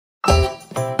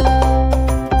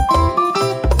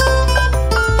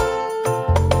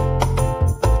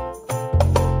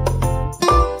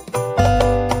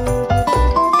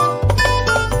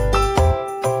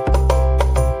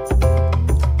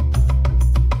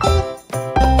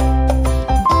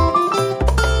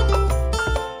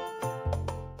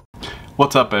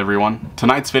What's up everyone?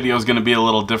 Tonight's video is going to be a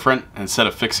little different. Instead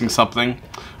of fixing something,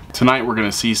 tonight we're going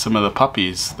to see some of the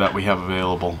puppies that we have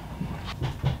available.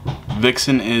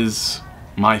 Vixen is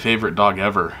my favorite dog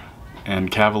ever, and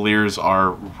Cavaliers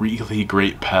are really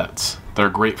great pets.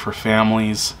 They're great for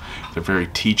families, they're very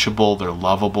teachable, they're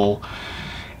lovable,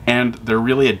 and they're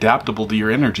really adaptable to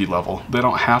your energy level. They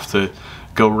don't have to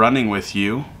go running with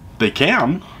you. They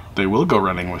will go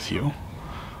running with you,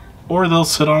 or they'll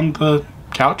sit on the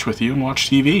couch with you and watch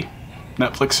TV.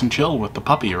 Netflix and chill with the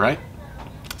puppy, right?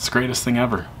 It's the greatest thing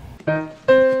ever.